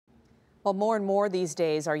Well, more and more these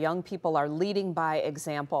days, our young people are leading by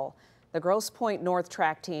example. The Grosse Pointe North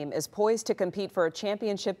track team is poised to compete for a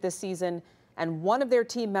championship this season, and one of their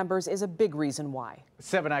team members is a big reason why.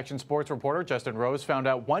 7 Action Sports reporter Justin Rose found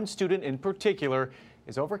out one student in particular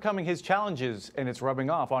is overcoming his challenges, and it's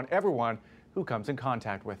rubbing off on everyone who comes in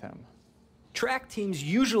contact with him. Track teams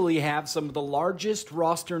usually have some of the largest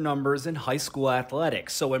roster numbers in high school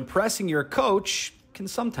athletics, so impressing your coach can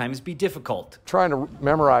sometimes be difficult. Trying to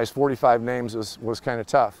memorize 45 names was kind of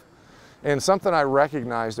tough. And something I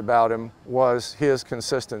recognized about him was his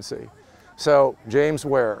consistency. So, James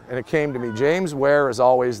Ware, and it came to me, James Ware is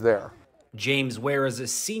always there. James Ware is a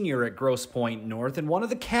senior at Grosse Pointe North and one of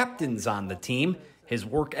the captains on the team. His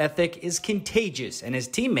work ethic is contagious, and his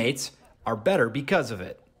teammates are better because of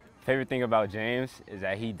it. Favorite thing about James is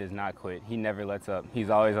that he does not quit. He never lets up.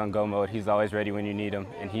 He's always on go mode. He's always ready when you need him,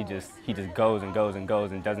 and he just goes and goes and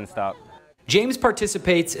goes and doesn't stop. James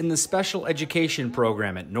participates in the special education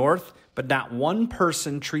program at North, but not one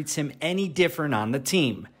person treats him any different on the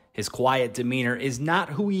team. His quiet demeanor is not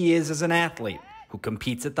who he is as an athlete, who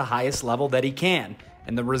competes at the highest level that he can,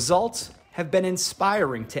 and the results have been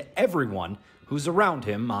inspiring to everyone who's around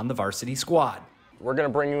him on the varsity squad. We're going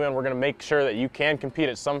to bring you in, we're going to make sure that you can compete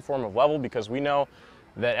at some form of level, because we know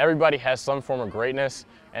that everybody has some form of greatness,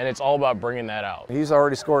 and it's all about bringing that out. He's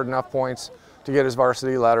already scored enough points to get his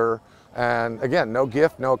varsity letter, and again, no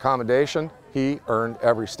gift, no accommodation. He earned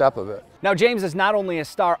every step of it. Now, James is not only a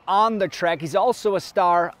star on the track, he's also a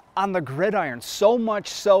star on the gridiron, so much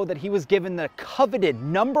so that he was given the coveted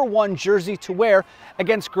 #1 jersey to wear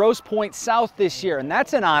against Grosse Pointe South this year, and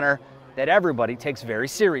that's an honor that everybody takes very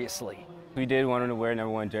seriously. We did want him to wear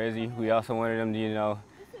 #1 jersey. We also wanted him to,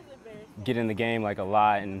 get in the game like a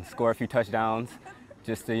lot and score a few touchdowns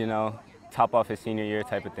just to, top off his senior year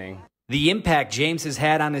type of thing. The impact James has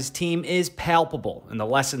had on his team is palpable, and the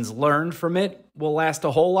lessons learned from it will last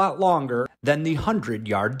a whole lot longer than the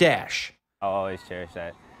 100-yard dash. I'll always cherish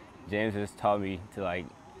that. James has taught me to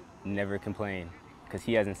never complain, because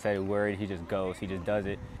he hasn't said a word. He just goes. He just does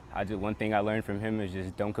it. One thing I learned from him is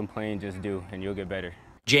just don't complain, just do, and you'll get better.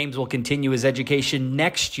 James will continue his education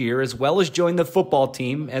next year, as well as join the football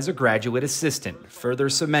team as a graduate assistant, further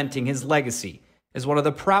cementing his legacy as one of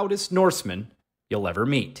the proudest Norsemen you'll ever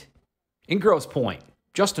meet. In Grosse Pointe,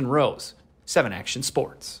 Justin Rose, 7 Action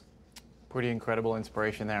Sports. Pretty incredible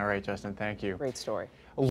inspiration there, right, Justin? Thank you. Great story.